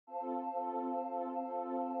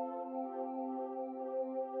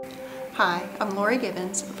Hi, I'm Lori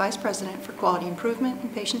Gibbons, Vice President for Quality Improvement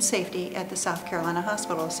and Patient Safety at the South Carolina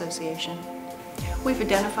Hospital Association. We've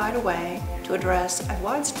identified a way to address a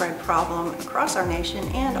widespread problem across our nation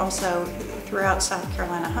and also throughout South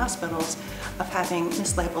Carolina hospitals of having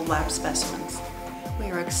mislabeled lab specimens. We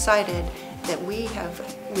are excited that we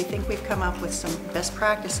think we've come up with some best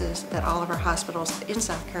practices that all of our hospitals in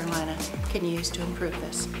South Carolina can use to improve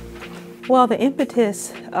this. Well, the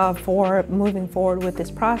impetus for moving forward with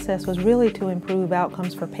this process was really to improve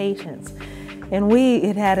outcomes for patients. And we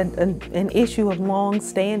had an issue of long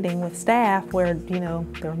standing with staff where, they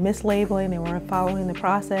were mislabeling, they weren't following the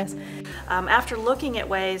process. After looking at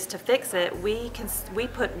ways to fix it, we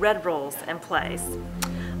put red rules in place.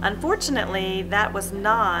 Unfortunately, that was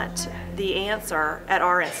not the answer at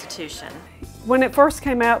our institution. When it first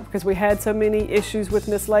came out, because we had so many issues with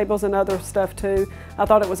mislabels and other stuff too, I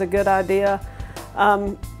thought it was a good idea.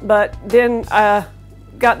 But then I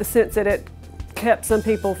got the sense that it kept some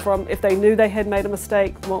people from, if they knew they had made a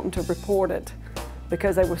mistake, wanting to report it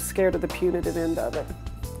because they were scared of the punitive end of it.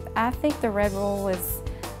 I think the red rule is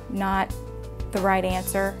not the right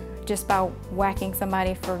answer. Just by whacking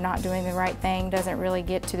somebody for not doing the right thing doesn't really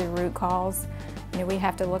get to the root cause. We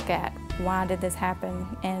have to look at why did this happen,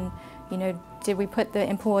 and did we put the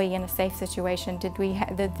employee in a safe situation? Did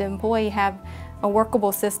the employee have a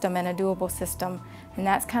workable system and a doable system? And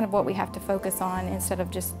that's kind of what we have to focus on instead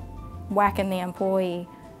of just whacking the employee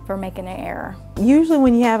for making an error. Usually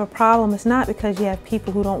when you have a problem, it's not because you have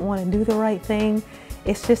people who don't want to do the right thing.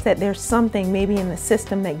 It's just that there's something maybe in the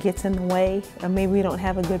system that gets in the way, or maybe we don't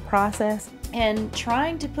have a good process. And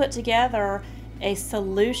trying to put together a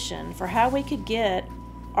solution for how we could get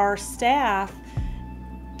our staff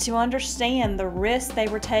to understand the risks they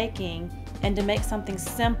were taking and to make something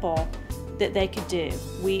simple that they could do.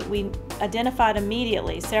 We identified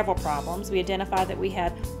immediately several problems. We identified that we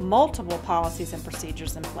had multiple policies and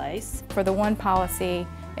procedures in place. For the one policy,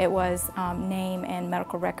 it was name and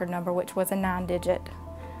medical record number, which was a 9-digit.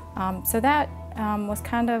 So that was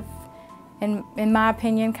kind of, in my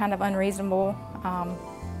opinion, kind of unreasonable,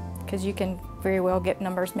 because you can very well get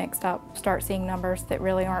numbers mixed up, start seeing numbers that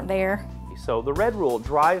really aren't there. So the red rule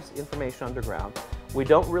drives information underground. We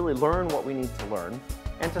don't really learn what we need to learn.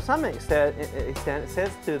 And to some extent it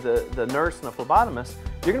says to the nurse and the phlebotomist,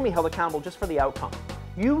 you're going to be held accountable just for the outcome.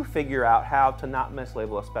 You figure out how to not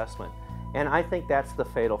mislabel a specimen. And I think that's the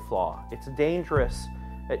fatal flaw. It's dangerous.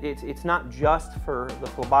 It's not just for the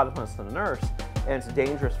phlebotomist and the nurse, and it's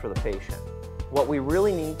dangerous for the patient. What we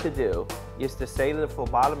really need to do is to say to the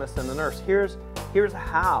phlebotomist and the nurse, here's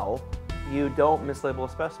how you don't mislabel a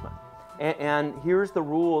specimen. And here's the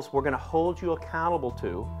rules we're going to hold you accountable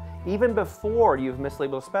to even before you've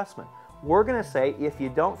mislabeled a specimen. We're going to say if you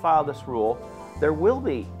don't follow this rule, there will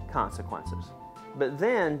be consequences. But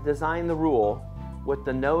then design the rule with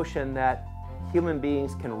the notion that human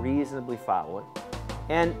beings can reasonably follow it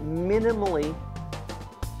and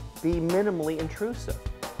be minimally intrusive.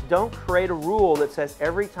 Don't create a rule that says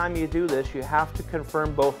every time you do this you have to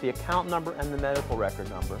confirm both the account number and the medical record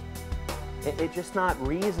number. It's just not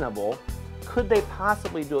reasonable. Could they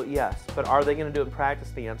possibly do it? Yes. But are they going to do it in practice?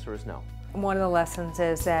 The answer is no. One of the lessons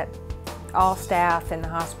is that all staff in the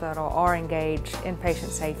hospital are engaged in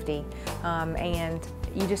patient safety, and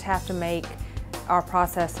you just have to make our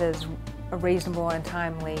processes reasonable and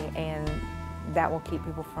timely, and that will keep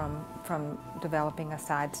people from developing a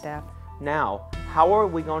sidestep. Now, how are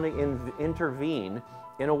we going to intervene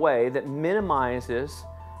in a way that minimizes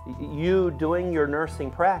you doing your nursing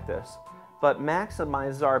practice but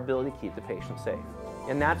maximizes our ability to keep the patient safe?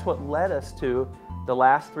 And that's what led us to the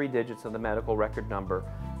last 3 digits of the medical record number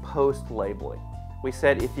post-labeling. We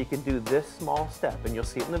said if you can do this small step, and you'll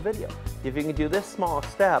see it in the video, if you can do this small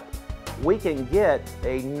step, we can get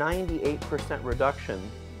a 98% reduction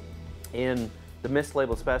in the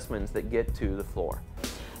mislabeled specimens that get to the floor.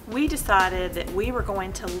 We decided that we were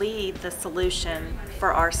going to lead the solution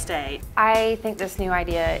for our state. I think this new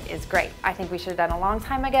idea is great. I think we should have done a long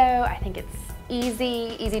time ago. I think it's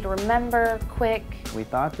easy to remember, quick. We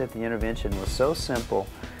thought that the intervention was so simple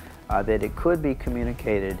that it could be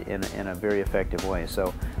communicated in a very effective way.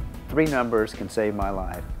 So 3 numbers can save my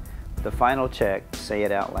life. The final check, say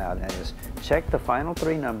it out loud. That is, check the final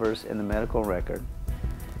 3 numbers in the medical record.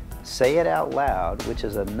 Say it out loud, which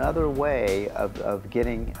is another way of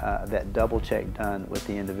getting that double check done with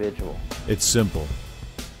the individual. It's simple.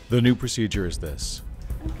 The new procedure is this.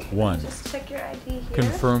 Okay, 1. Just check your ID here.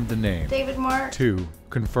 Confirm the name. David Mark. 2.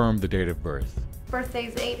 Confirm the date of birth.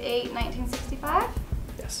 Birthday's 8/8/1965?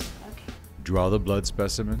 Yes. Okay. Draw the blood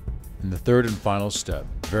specimen. And the third and final step,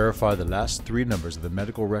 verify the last 3 numbers of the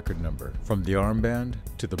medical record number from the armband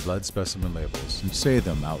to the blood specimen labels and say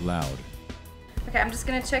them out loud. Okay, I'm just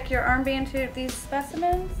gonna check your armband to these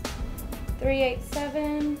specimens.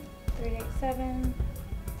 387, 387,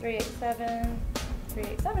 387,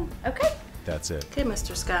 387. Okay. That's it. Okay,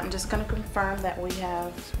 Mr. Scott, I'm just going to confirm that we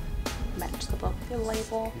have matched the book the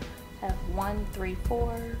label. Have 134,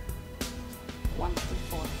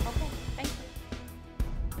 134. Okay, thank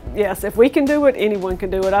you. Yes, if we can do it, anyone can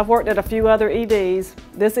do it. I've worked at a few other EDs.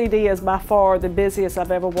 This ED is by far the busiest I've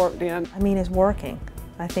ever worked in. I mean, it's working.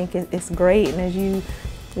 I think it's great, and as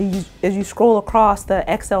you scroll across the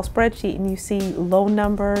Excel spreadsheet and you see low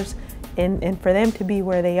numbers, and for them to be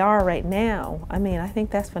where they are right now, I mean, I think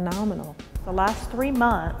that's phenomenal. The last 3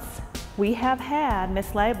 months, we have had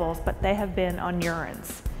mislabels, but they have been on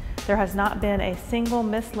urines. There has not been a single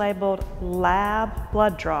mislabeled lab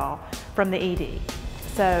blood draw from the ED.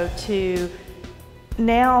 So to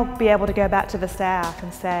now be able to go back to the staff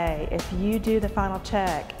and say, if you do the final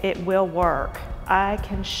check, it will work. I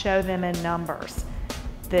can show them in numbers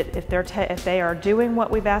that if they are doing what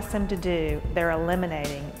we've asked them to do, they're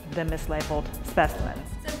eliminating the mislabeled specimens.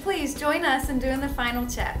 So please join us in doing the final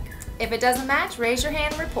check. If it doesn't match, raise your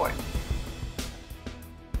hand and report.